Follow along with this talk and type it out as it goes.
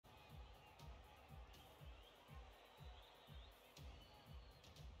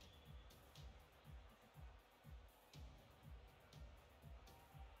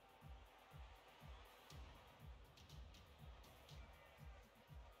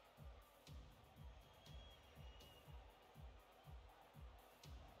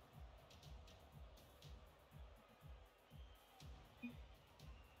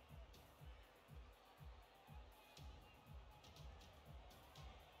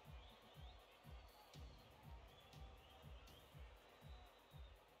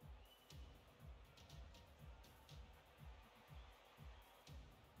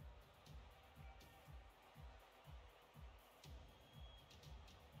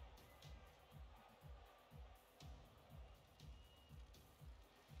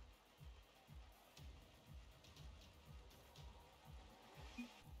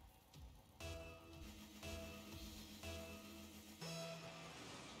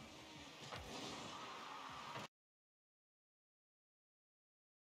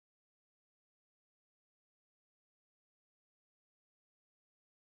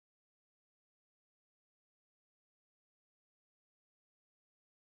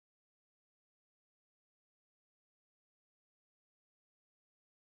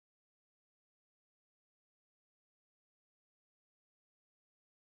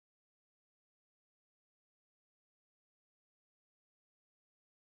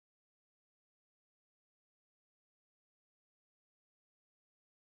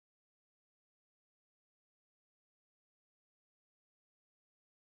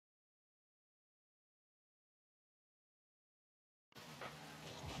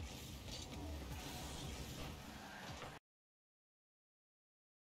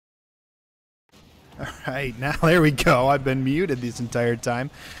All right, now there we go. I've been muted this entire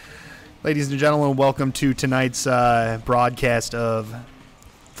time. Ladies and gentlemen, welcome to tonight's broadcast of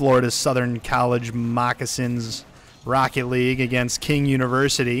Florida Southern College Moccasins Rocket League against King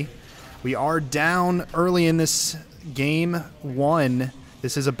University. We are down early in this game one.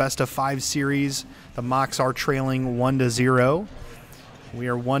 This is a best-of-5 series. The Mocs are trailing 1-0. We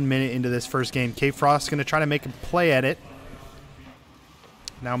are 1 minute into this first game. K Frost's going to try to make a play at it.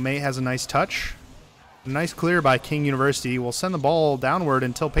 Now May has a nice touch. A nice clear by King University. Will send the ball downward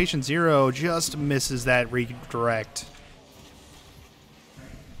until Patient Zero just misses that redirect.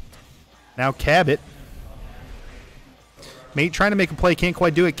 Now Cabot. Mate trying to make a play, can't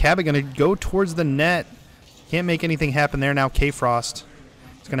quite do it. Cabot going to go towards the net. Can't make anything happen there. Now K Frost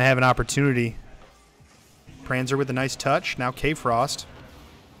is going to have an opportunity. Pranzer with a nice touch. Now K Frost.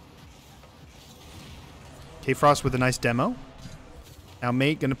 K Frost with a nice demo. Now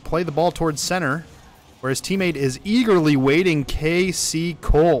Mate going to play the ball towards center, where his teammate is eagerly waiting. KC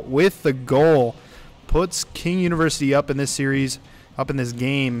Colt with the goal. Puts King University up in this series, up in this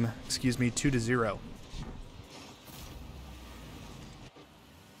game, 2-0.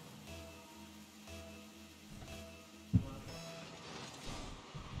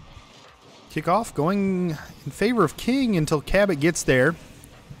 Kickoff going in favor of King until Cabot gets there.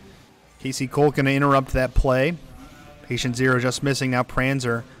 KC Colt going to interrupt that play. Patient Zero just missing. Now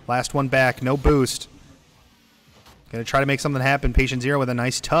Pranzer, last one back, no boost. Going to try to make something happen. Patient Zero with a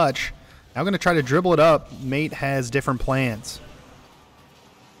nice touch. Now going to try to dribble it up. Mate has different plans.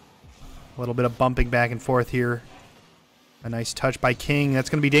 A little bit of bumping back and forth here. A nice touch by King. That's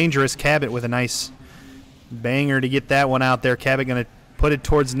going to be dangerous. Cabot with a nice banger to get that one out there. Cabot going to put it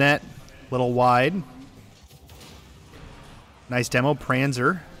towards net. A little wide. Nice demo.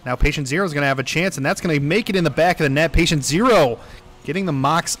 Pranzer. Now Patient Zero is going to have a chance, and that's going to make it in the back of the net. Patient Zero getting the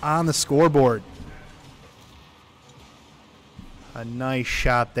Mocs on the scoreboard. A nice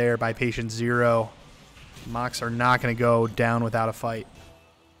shot there by Patient Zero. Mocs are not going to go down without a fight.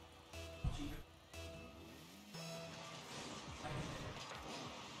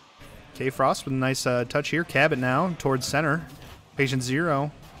 K Frost with a nice touch here. Cabot now towards center. Patient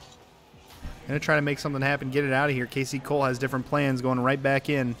Zero going to try to make something happen, get it out of here. KC Cole has different plans, going right back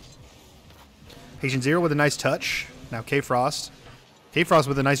in. Patient Zero with a nice touch. Now K Frost. K Frost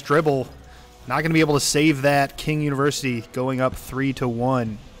with a nice dribble. Not going to be able to save that. King University going up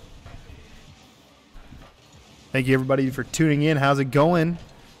 3-1. Thank you, everybody, for tuning in. How's it going?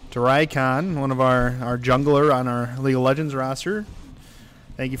 To Raikon, one of our jungler on our League of Legends roster.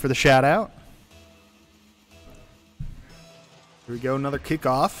 Thank you for the shout-out. Here we go, another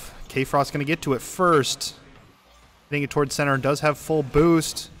kickoff. K Frost going to get to it first. Hitting it towards center. Does have full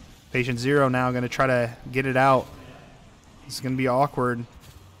boost. Patient Zero now going to try to get it out. This is going to be awkward.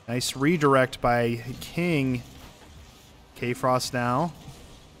 Nice redirect by King. K Frost now.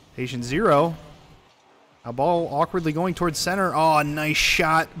 Patient Zero. A ball awkwardly going towards center. Oh, a nice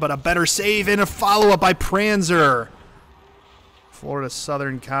shot, but a better save and a follow-up by Pranzer. Florida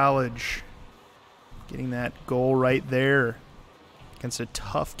Southern College getting that goal right there against a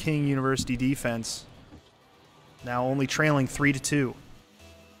tough King University defense. Now only trailing 3-2.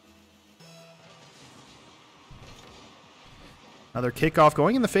 Another kickoff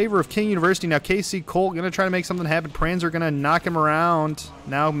going in the favor of King University. Now KC Colt going to try to make something happen. Pranzer going to knock him around.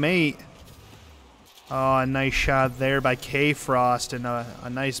 Now Mate. Oh, a nice shot there by K Frost, and a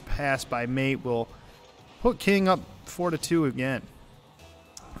nice pass by Mate will put King up 4-2 again.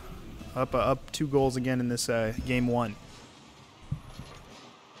 Up 2 goals again in this game one.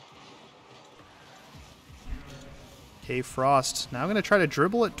 K Frost now going to try to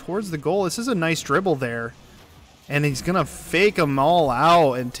dribble it towards the goal. This is a nice dribble there. And he's going to fake them all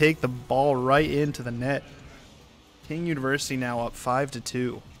out and take the ball right into the net. King University now up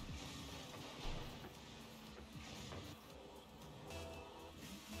 5-2.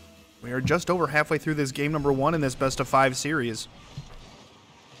 We are just over halfway through this game number one in this best-of-5 series.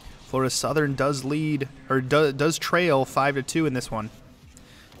 Florida Southern does lead, or does trail 5-2 in this one.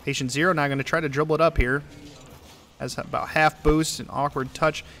 Patient Zero now going to try to dribble it up here. Has about half boost, an awkward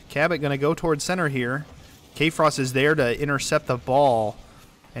touch. Cabot going to go towards center here. K Frost is there to intercept the ball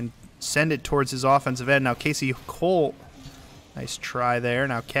and send it towards his offensive end. Now KC Colt, nice try there.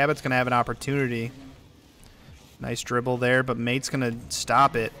 Now Cabot's going to have an opportunity. Nice dribble there, but Mate's going to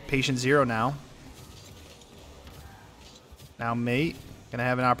stop it. Patient Zero now. Now Mate going to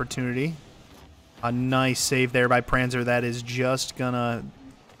have an opportunity. A nice save there by Pranzer. That is just going to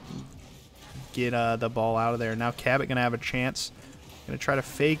get the ball out of there. Now Cabot going to have a chance. Going to try to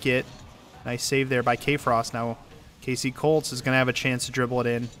fake it. Nice save there by K Frost. Now KC Colts is going to have a chance to dribble it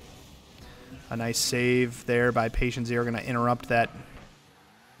in. A nice save there by Patient Zero. Going to interrupt that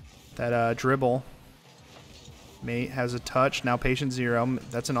dribble. Mate has a touch. Now Patient Zero.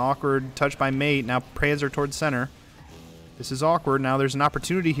 That's an awkward touch by Mate. Now Pranzer towards center. This is awkward. Now there's an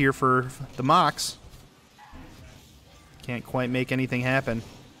opportunity here for the Mox. Can't quite make anything happen.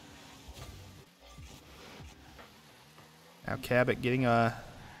 Now Cabot getting a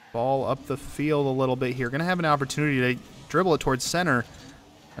ball up the field a little bit here. Going to have an opportunity to dribble it towards center.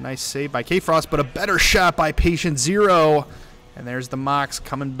 A nice save by K-Frost, but a better shot by Patient Zero. And there's the Mox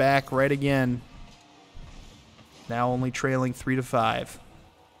coming back right again. Now only trailing 3-5.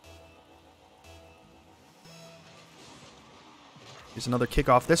 Here's another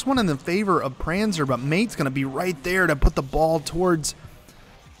kickoff. This one in the favor of Pranzer, but Mate's going to be right there to put the ball towards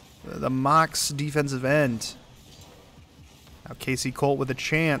the Mox defensive end. Now Casey Colt with a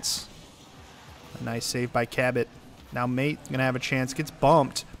chance. A nice save by Cabot. Now Mate going to have a chance. Gets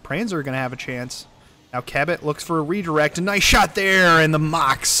bumped. Pranzer going to have a chance. Now Cabot looks for a redirect. A nice shot there, and the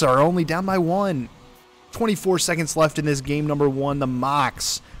Mox are only down by 1. 24 seconds left in this game number 1. The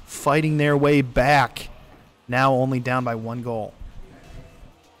Mox fighting their way back. Now only down by 1 goal.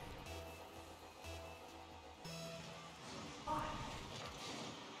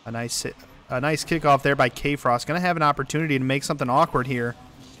 A nice kickoff there by K-Frost. Going to have an opportunity to make something awkward here,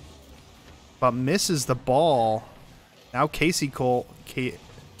 but misses the ball. Now Casey Colt,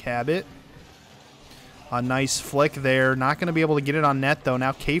 Cabot. A nice flick there. Not going to be able to get it on net, though.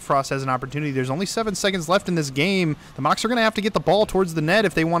 Now K-Frost has an opportunity. There's only 7 seconds left in this game. The Mox are going to have to get the ball towards the net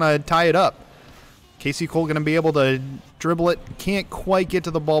if they want to tie it up. Casey Cole going to be able to dribble it. Can't quite get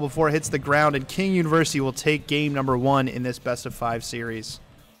to the ball before it hits the ground, and King University will take game number 1 in this best-of-5 series.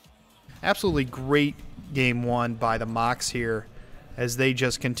 Absolutely great game 1 by the Mox here as they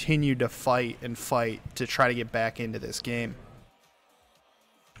just continue to fight and fight to try to get back into this game.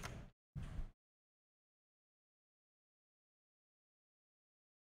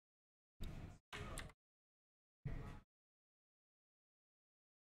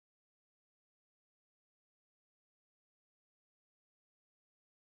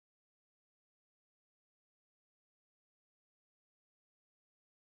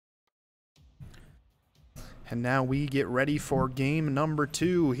 And now we get ready for game number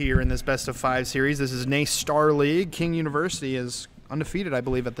 2 here in this best-of-5 series. This is NACE Starleague. King University is undefeated, I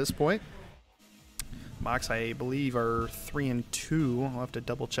believe, at this point. Mox, I believe, are 3-2. I'll have to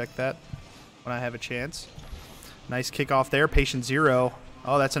double-check that when I have a chance. Nice kickoff there. Patient Zero.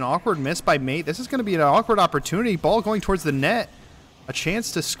 Oh, that's an awkward miss by Mate. This is going to be an awkward opportunity. Ball going towards the net. A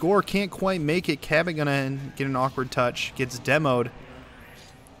chance to score. Can't quite make it. Cabot going to get an awkward touch. Gets demoed.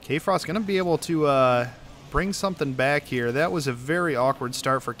 K-Frost going to be able to bring something back here. That was a very awkward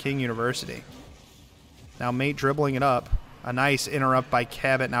start for King University. Now Mate dribbling it up. A nice interrupt by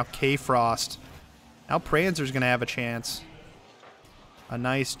Cabot. Now K-Frost. Now Pranzer's going to have a chance. A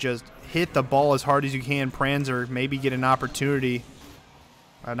nice just hit the ball as hard as you can. Pranzer maybe get an opportunity.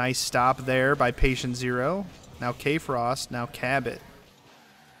 A nice stop there by Patient Zero. Now K-Frost. Now Cabot.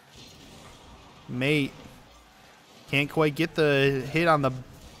 Mate can't quite get the hit on the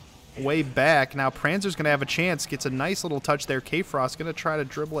way back. Now Pranzer's going to have a chance. Gets a nice little touch there. K-Frost going to try to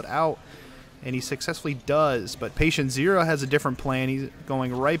dribble it out, and he successfully does. But Patient Zero has a different plan. He's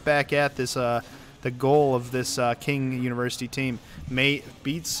going right back at this the goal of this King University team. Mate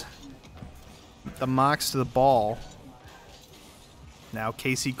beats the Mox to the ball. Now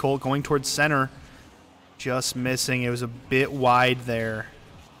Casey Colt going towards center. Just missing. It was a bit wide there.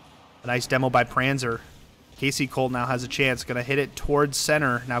 A nice demo by Pranzer. Casey Colt now has a chance. Going to hit it towards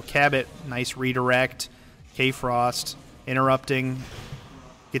center. Now Cabot, nice redirect. K-Frost interrupting.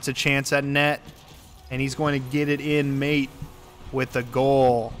 Gets a chance at net. And he's going to get it in. Mate with the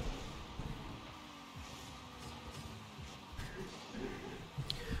goal.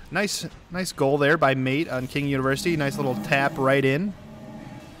 Nice goal there by Mate on King University. Nice little tap right in.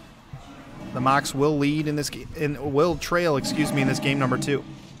 The Mox will lead in this will trail, in this game number 2.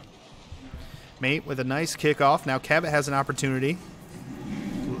 Mate with a nice kickoff. Now Cabot has an opportunity.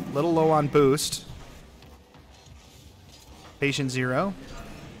 Little low on boost. Patient Zero.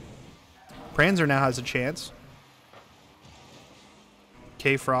 Pranzer now has a chance.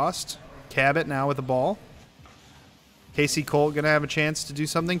 K-Frost. Cabot now with the ball. Casey Colt going to have a chance to do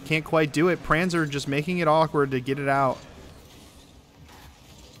something. Can't quite do it. Pranzer just making it awkward to get it out.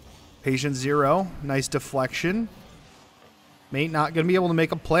 Patient Zero. Nice deflection. Mate not going to be able to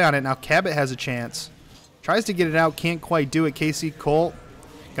make a play on it. Now Cabot has a chance. Tries to get it out. Can't quite do it. Casey Colt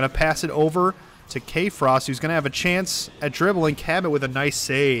going to pass it over to K-Frost, who's going to have a chance at dribbling. Cabot with a nice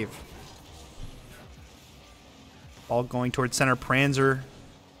save. Ball going towards center. Pranzer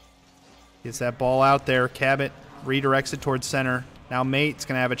Gets that ball out there. Cabot redirects it towards center. Now Mate's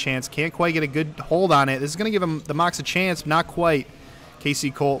going to have a chance. Can't quite get a good hold on it. This is going to give him the Mox a chance. Not quite.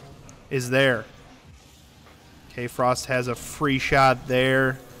 Casey Colt is there. K-Frost has a free shot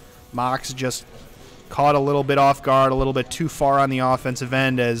there. Mox just caught a little bit off guard, a little bit too far on the offensive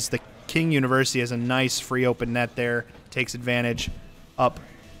end as the King University has a nice free open net there. Takes advantage, up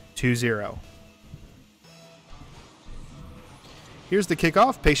 2-0. Here's the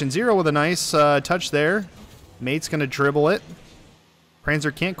kickoff. Patient Zero with a nice touch there. Mate's going to dribble it.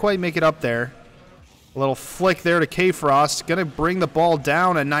 Pranzer can't quite make it up there. A little flick there to K-Frost. Going to bring the ball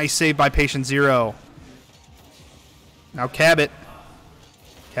down. A nice save by Patient Zero. Now Cabot.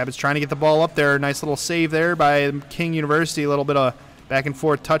 Cabot's trying to get the ball up there. Nice little save there by King University. A little bit of back and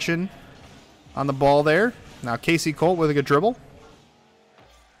forth touching on the ball there. Now Casey Colt with a good dribble.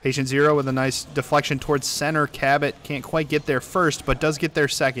 Patient Zero with a nice deflection towards center. Cabot can't quite get there first, but does get there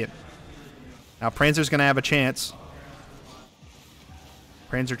second. Now Pranzer's going to have a chance.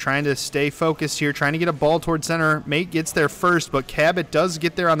 Pranzer trying to stay focused here, trying to get a ball towards center. Mate gets there first, but Cabot does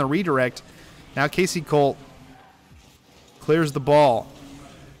get there on the redirect. Now Casey Colt clears the ball.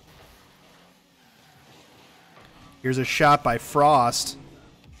 Here's a shot by Frost.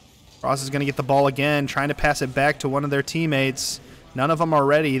 Frost is going to get the ball again, trying to pass it back to one of their teammates. None of them are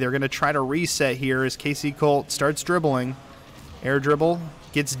ready. They're going to try to reset here as Casey Colt starts dribbling. Air dribble.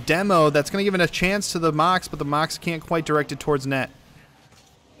 Gets demoed. That's going to give it a chance to the Mox, but the Mox can't quite direct it towards net.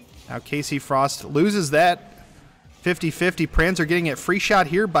 Now Casey Frost loses that. 50-50. Pranzer getting it. Free shot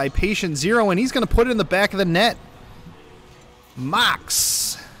here by Patient Zero, and he's going to put it in the back of the net.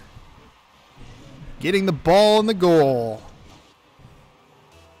 Mox getting the ball in the goal.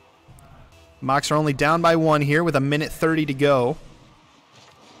 Mox are only down by 1 here with 1:30 to go.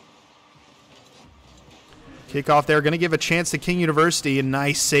 Kickoff there, going to give a chance to King University. A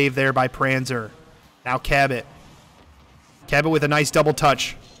nice save there by Pranzer. Now Cabot. Cabot with a nice double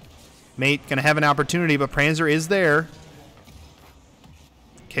touch. Mate going to have an opportunity, but Pranzer is there.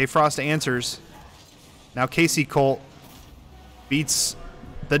 K-Frost answers. Now Casey Colt beats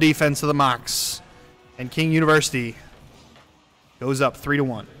the defense of the Mox. And King University goes up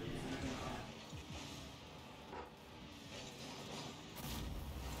 3-1.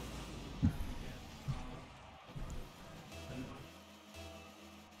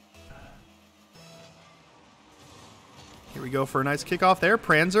 Here we go for a nice kickoff there.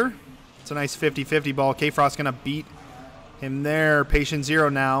 Pranzer. It's a nice 50-50 ball. K-Frost going to beat him there. Patient Zero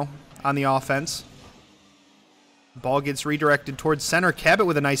now on the offense. Ball gets redirected towards center. Cabot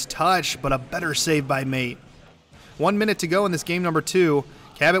with a nice touch, but a better save by Mate. 1 minute to go in this game number 2.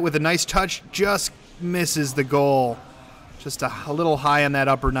 Cabot with a nice touch just misses the goal. Just a little high on that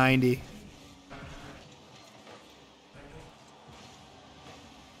upper 90.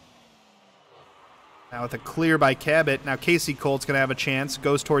 Now with a clear by Cabot. Now Casey Colt's going to have a chance.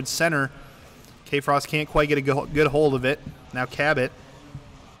 Goes towards center. K-Frost can't quite get a good hold of it. Now Cabot.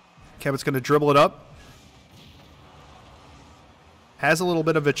 Cabot's going to dribble it up. Has a little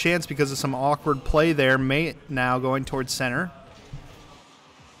bit of a chance because of some awkward play there. Mate now going towards center.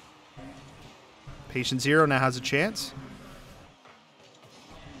 Patient Zero now has a chance.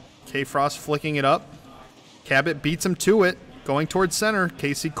 K-Frost flicking it up. Cabot beats him to it. Going towards center.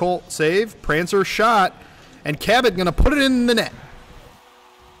 Casey Colt save. Pranzer shot. And Cabot going to put it in the net.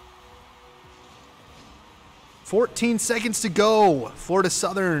 14 seconds to go. Florida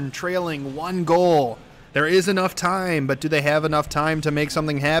Southern trailing 1 goal. There is enough time, but do they have enough time to make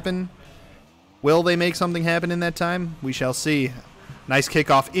something happen? Will they make something happen in that time? We shall see. Nice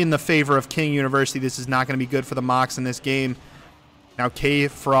kickoff in the favor of King University. This is not going to be good for the Mox in this game. Now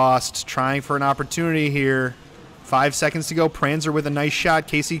K-Frost trying for an opportunity here. 5 seconds to go. Pranzer with a nice shot.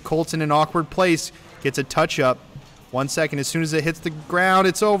 Casey Colt's in an awkward place. Gets a touch up. 1 second. As soon as it hits the ground,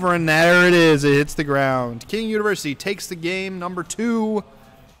 it's over, and there it is. It hits the ground. King University takes the game number 2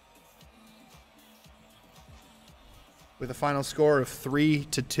 with a final score of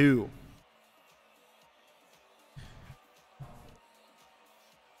 3-2.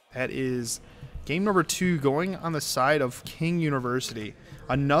 That is game number 2 going on the side of King University.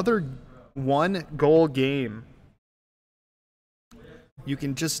 Another 1-goal game. You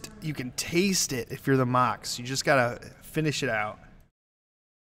can taste it if you're the Mox. You just gotta finish it out.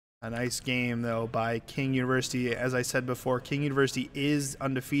 A nice game though by King University. As I said before, King University is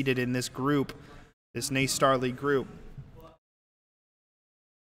undefeated in this group, this NACE Starleague group.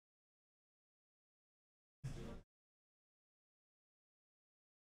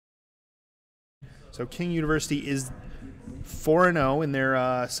 So King University is 4-0 in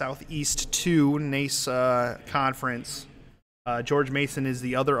their Southeast 2 NACE conference. George Mason is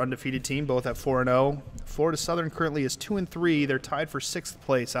the other undefeated team, both at 4-0. Florida Southern currently is 2-3. They're tied for 6th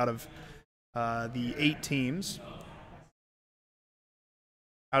place out of the 8 teams.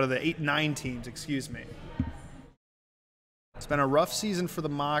 Out of the 9 teams, excuse me. It's been a rough season for the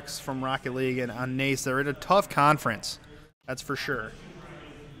Mocs from Rocket League, and on NACE, they're in a tough conference. That's for sure.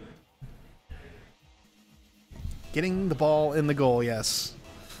 Getting the ball in the goal, yes.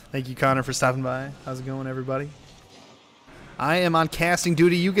 Thank you, Connor, for stopping by. How's it going, everybody? I am on casting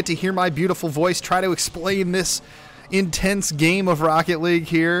duty. You get to hear my beautiful voice try to explain this intense game of Rocket League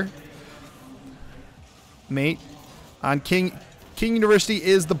here. Mate, on King University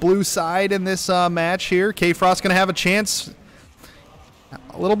is the blue side in this match here. K-Frost going to have a chance.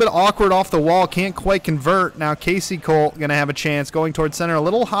 A little bit awkward off the wall. Can't quite convert. Now Casey Colt going to have a chance. Going towards center a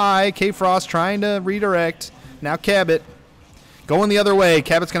little high. K-Frost trying to redirect. Now Cabot going the other way.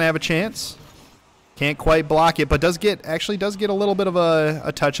 Cabot's going to have a chance. Can't quite block it, but actually does get a little bit of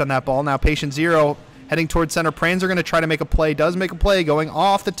a touch on that ball. Now Patient Zero heading towards center. Pranzer going to try to make a play. Does make a play going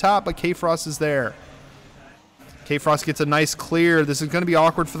off the top, but K-Frost is there. K-Frost gets a nice clear. This is going to be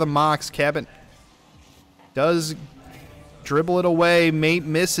awkward for the Mocs. Cabot does dribble it away. Mate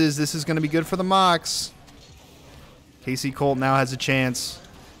misses. This is going to be good for the Mocs. Casey Colt now has a chance.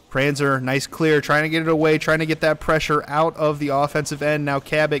 Pranzer, nice clear, trying to get it away, trying to get that pressure out of the offensive end. Now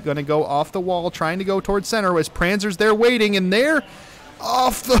Cabot going to go off the wall, trying to go towards center as Pranzer's there waiting, and there,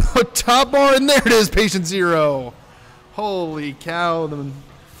 off the top bar, and there it is, Patient Zero. Holy cow.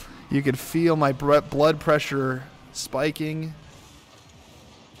 You could feel my blood pressure spiking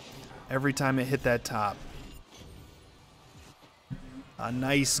every time it hit that top. A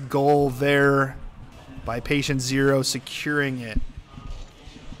nice goal there by Patient Zero, securing it.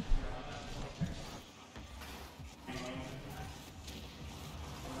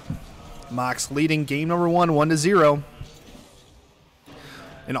 Mocs leading game number 1, 1-0.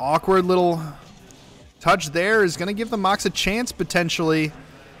 An awkward little touch there is going to give the Mocs a chance potentially.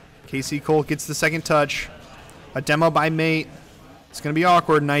 Casey Cole gets the second touch. A demo by Mate. It's going to be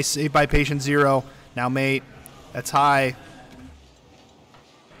awkward. Nice save by Patient Zero. Now Mate. That's high.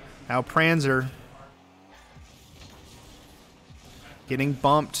 Now Pranzer. Getting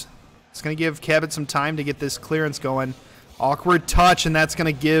bumped. It's going to give Cabot some time to get this clearance going. Awkward touch, and that's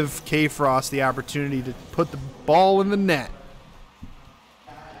going to give K-Frost the opportunity to put the ball in the net.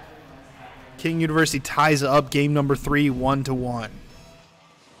 King University ties up game number 3, 1-1.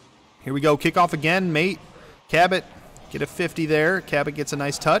 Here we go. Kickoff again. Mate. Cabot. Get a 50 there. Cabot gets a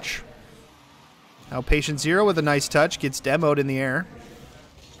nice touch. Now Patient Zero with a nice touch. Gets demoed in the air.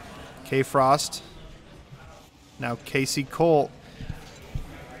 K-Frost. Now Casey Colt.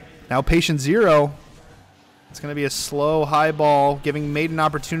 Now Patient Zero. It's going to be a slow high ball, giving Mate an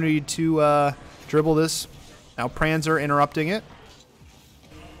opportunity to dribble this. Now Pranzer interrupting it.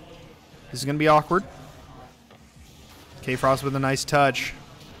 This is going to be awkward. K-Frost with a nice touch.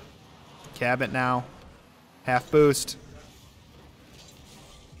 Cabot now. Half boost.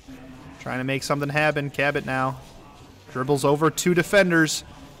 Trying to make something happen. Cabot now. Dribbles over 2 defenders.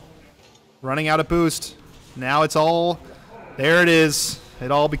 Running out of boost. Now it's all... There it is. It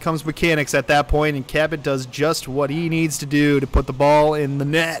all becomes mechanics at that point, and Cabot does just what he needs to do to put the ball in the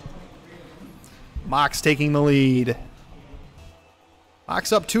net. Mocs taking the lead.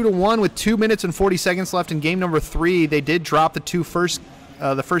 Mocs up 2-1 with 2 minutes and 40 seconds left in game number 3. They did drop the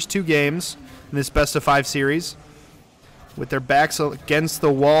first 2 games in this best-of-5 series. With their backs against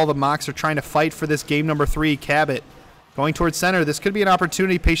the wall, the Mocs are trying to fight for this game number 3. Cabot going towards center. This could be an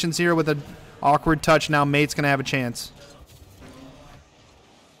opportunity. Patient Zero with an awkward touch. Now Mate's going to have a chance.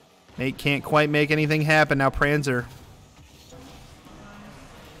 Mate can't quite make anything happen. Now Pranzer.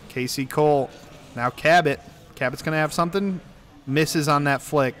 Casey Cole. Now Cabot. Cabot's going to have something. Misses on that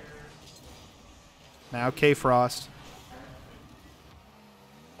flick. Now K-Frost.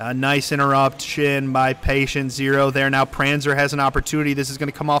 A nice interruption by Patient Zero there. Now Pranzer has an opportunity. This is going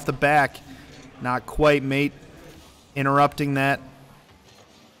to come off the back. Not quite. Mate interrupting that.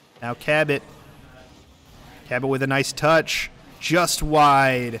 Now Cabot. Cabot with a nice touch. Just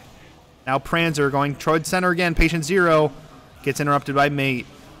wide. Now Pranzer going towards center again. Patient Zero gets interrupted by Mate.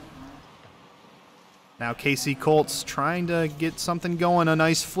 Now Casey Colt's trying to get something going. A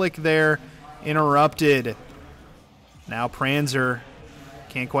nice flick there. Interrupted. Now Pranzer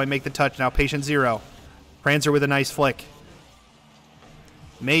can't quite make the touch. Now Patient Zero. Pranzer with a nice flick.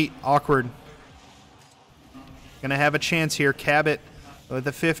 Mate, awkward. Gonna have a chance here. Cabot with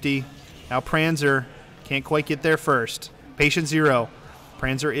the 50. Now Pranzer can't quite get there first. Patient Zero.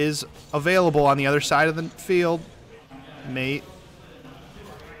 Pranzer is available on the other side of the field. Mate.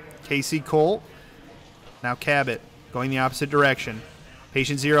 Casey Colt. Now Cabot. going the opposite direction.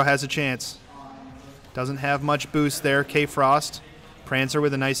 Patient Zero has a chance. Doesn't have much boost there. K-Frost. Prancer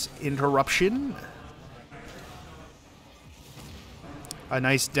with a nice interruption. A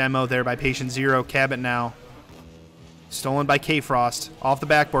nice demo there by Patient Zero. Cabot now. Stolen by K-Frost. Off the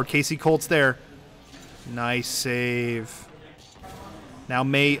backboard. Casey Colt's there. Nice save. Now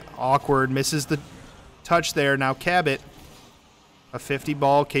Mate, awkward. Misses the touch there. Now Cabot. A 50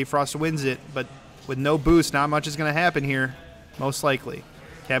 ball. K-Frost wins it. But with no boost, not much is going to happen here. Most likely.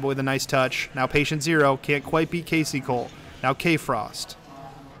 Cabot with a nice touch. Now Patient Zero. Can't quite beat Casey Colt. Now K-Frost.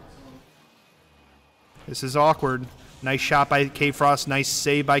 This is awkward. Nice shot by K-Frost. Nice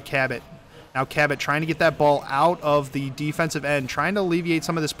save by Cabot. Now Cabot trying to get that ball out of the defensive end. Trying to alleviate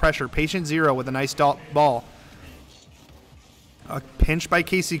some of this pressure. Patient Zero with a nice ball. A pinch by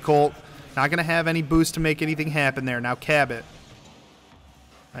Casey Colt. Not going to have any boost to make anything happen there. Now Cabot.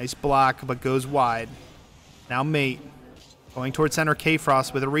 Nice block, but goes wide. Now Mate. Going towards center,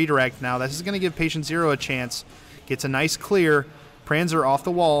 K-Frost with a redirect now. This is going to give Patient Zero a chance. Gets a nice clear. Prancer off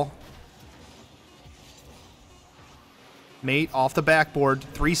the wall. Mate off the backboard.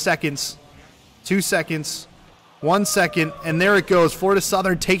 3 seconds. 2 seconds. 1 second. And there it goes. Florida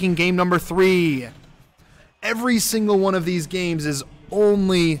Southern taking game number 3. Every single one of these games is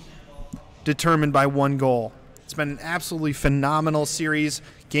only determined by 1 goal. It's been an absolutely phenomenal series.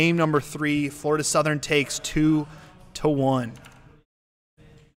 Game number 3. Florida Southern takes 2-1.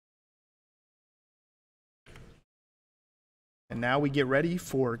 And now we get ready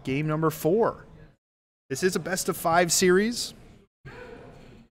for game number 4. This is a best-of-5 series.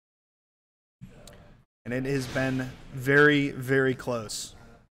 And it has been very, very close.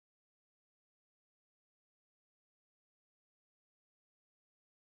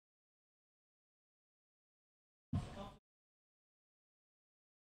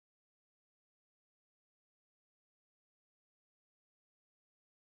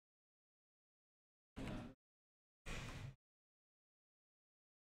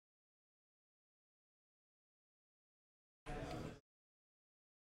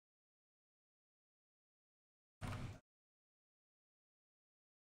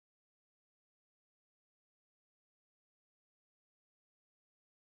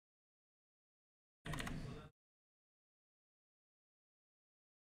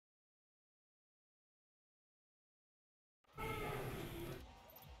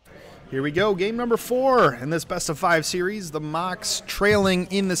 Here we go, game number 4 in this best-of-5 series. The Mocs trailing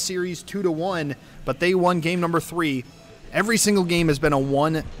in the series 2-1, but they won game number 3. Every single game has been a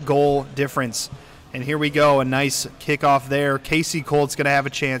 1-goal difference. And here we go, a nice kickoff there. Casey Colt's going to have a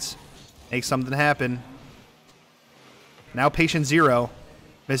chance. Make something happen. Now Patient Zero.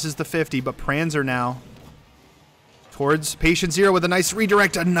 Misses the 50, but Prancer now. Towards Patient Zero with a nice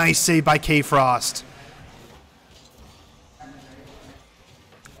redirect. A nice save by K-Frost.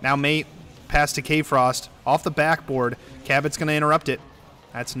 Now Mate, pass to K-Frost, off the backboard. Cabot's going to interrupt it.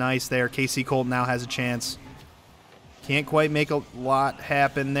 That's nice there. Casey Colt now has a chance. Can't quite make a lot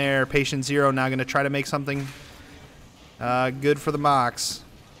happen there. Patient Zero now going to try to make something good for the Mocs.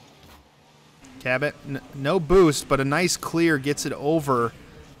 Cabot, no boost, but a nice clear gets it over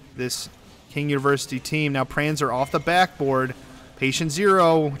this King University team. Now Prancer off the backboard. Patient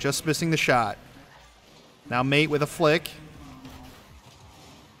Zero just missing the shot. Now Mate with a flick.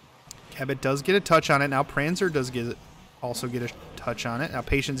 Cabot does get a touch on it. Now Prancer does also get a touch on it. Now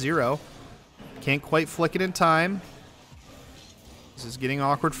Patient Zero can't quite flick it in time. This is getting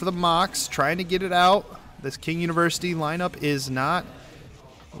awkward for the Mocs. Trying to get it out. This King University lineup is not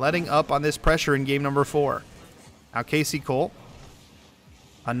letting up on this pressure in game number 4. Now Casey Colt.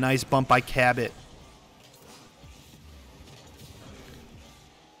 A nice bump by Cabot.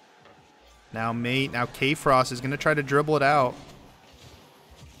 Now Mate. Now K-Frost is going to try to dribble it out.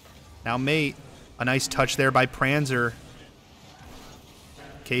 Now Mate, a nice touch there by Prancer.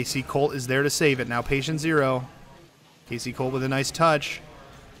 Casey Colt is there to save it. Now Patient Zero. Casey Colt with a nice touch.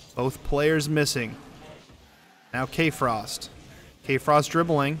 Both players missing. Now K-Frost. K-Frost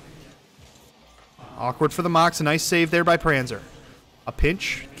dribbling. Awkward for the Mocs. A nice save there by Prancer. A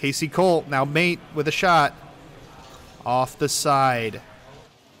pinch. Casey Colt. Now Mate with a shot. Off the side.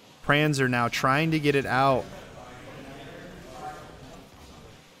 Prancer now trying to get it out.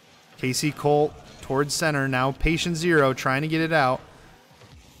 Casey Colt towards center. Now Patient Zero trying to get it out.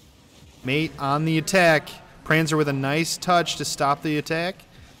 Mate on the attack. Prancer with a nice touch to stop the attack.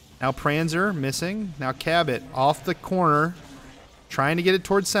 Now Prancer missing. Now Cabot off the corner. Trying to get it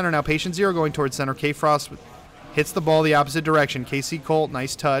towards center. Now Patient Zero going towards center. K-Frost hits the ball the opposite direction. Casey Colt,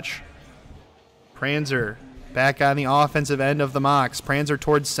 nice touch. Prancer back on the offensive end of the Mocs. Prancer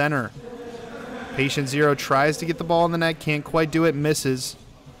towards center. Patient Zero tries to get the ball in the net, can't quite do it, misses.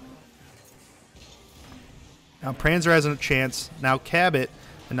 Now Pranzer has a chance. Now Cabot,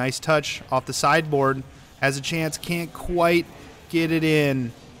 a nice touch off the sideboard, has a chance, can't quite get it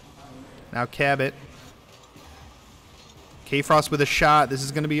in. Now Cabot. K-Frost with a shot. This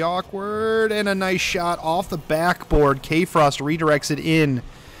is going to be awkward, and a nice shot off the backboard. K-Frost redirects it in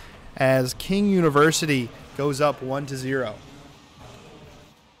as King University goes up 1-0.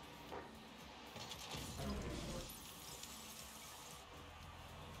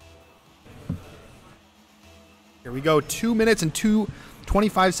 Here we go. 2 minutes and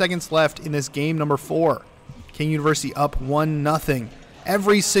 25 seconds left in this game number 4. King University up 1-0.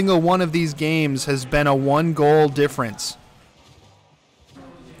 Every single one of these games has been a 1-goal difference.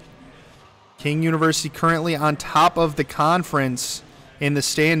 King University currently on top of the conference in the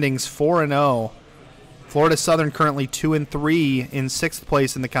standings, 4-0. Florida Southern currently 2-3 in 6th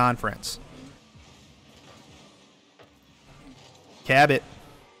place in the conference. Cabot.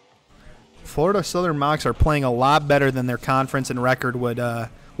 Florida Southern Mocs are playing a lot better than their conference and record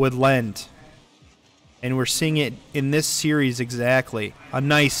would lend. And we're seeing it in this series exactly. A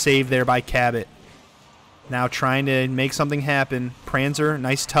nice save there by Cabot. Now trying to make something happen. Pranzer,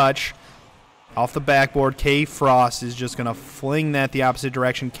 nice touch. Off the backboard, K-Frost is just going to fling that the opposite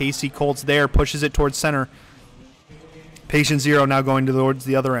direction. Casey Colt's there, pushes it towards center. Patient Zero now going towards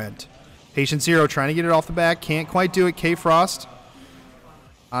the other end. Patient Zero trying to get it off the back, can't quite do it. K-Frost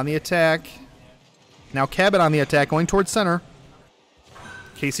on the attack. Now Cabot on the attack, going towards center.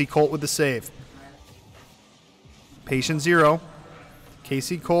 Casey Colt with the save. Patient Zero.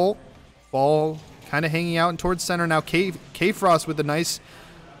 Casey Colt, ball kind of hanging out towards center. Now K-Frost with a nice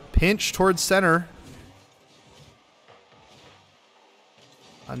pinch towards center.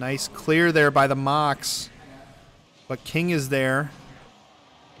 A nice clear there by the Mocs. But King is there.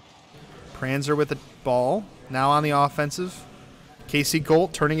 Pranzer with the ball. Now on the offensive. Casey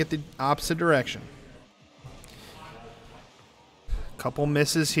Colt turning it the opposite direction. Couple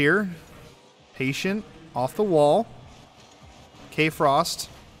misses here. Patient off the wall. K-Frost.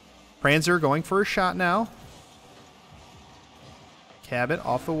 Pranzer going for a shot now. Cabot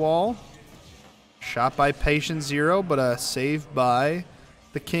off the wall. Shot by Patient Zero, but a save by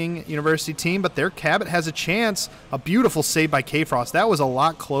the King University team. But there, Cabot has a chance. A beautiful save by K-Frost. That was a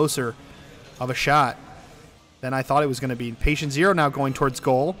lot closer of a shot than I thought it was going to be. Patient Zero now going towards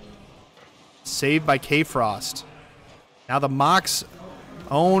goal. Saved by K-Frost. Now the Mocs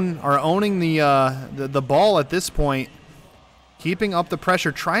are owning the ball at this point. Keeping up the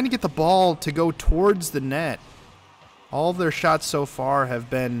pressure, trying to get the ball to go towards the net. All of their shots so far have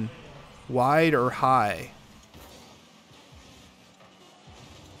been wide or high.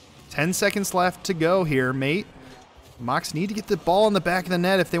 10 seconds left to go here, mate. Mocs need to get the ball in the back of the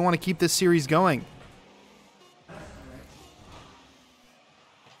net if they want to keep this series going.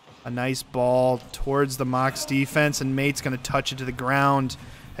 A nice ball towards the Mocs defense, and mate's going to touch it to the ground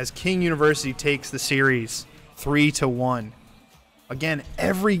as King University takes the series 3-1. Again,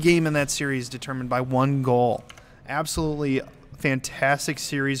 every game in that series determined by 1 goal. Absolutely fantastic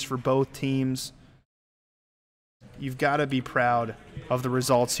series for both teams. You've got to be proud of the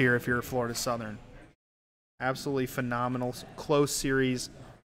results here if you're Florida Southern. Absolutely phenomenal, close series.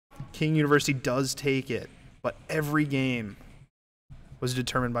 King University does take it, but every game was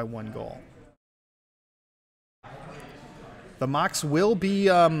determined by 1 goal. The Mocs will be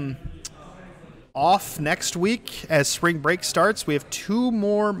off next week as spring break starts. We have 2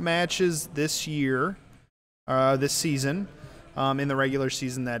 more matches this year. This season, in the regular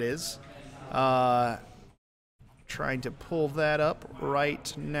season, that is. Trying to pull that up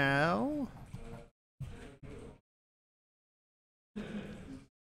right now.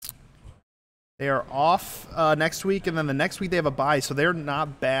 They are off next week, and then the next week they have a bye, so they're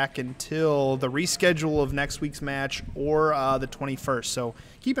not back until the reschedule of next week's match or the 21st. So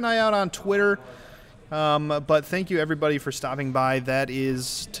keep an eye out on Twitter. But thank you, everybody, for stopping by. That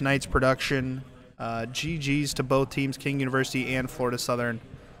is tonight's production. GG's to both teams, King University and Florida Southern.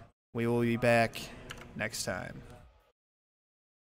 We will be back next time.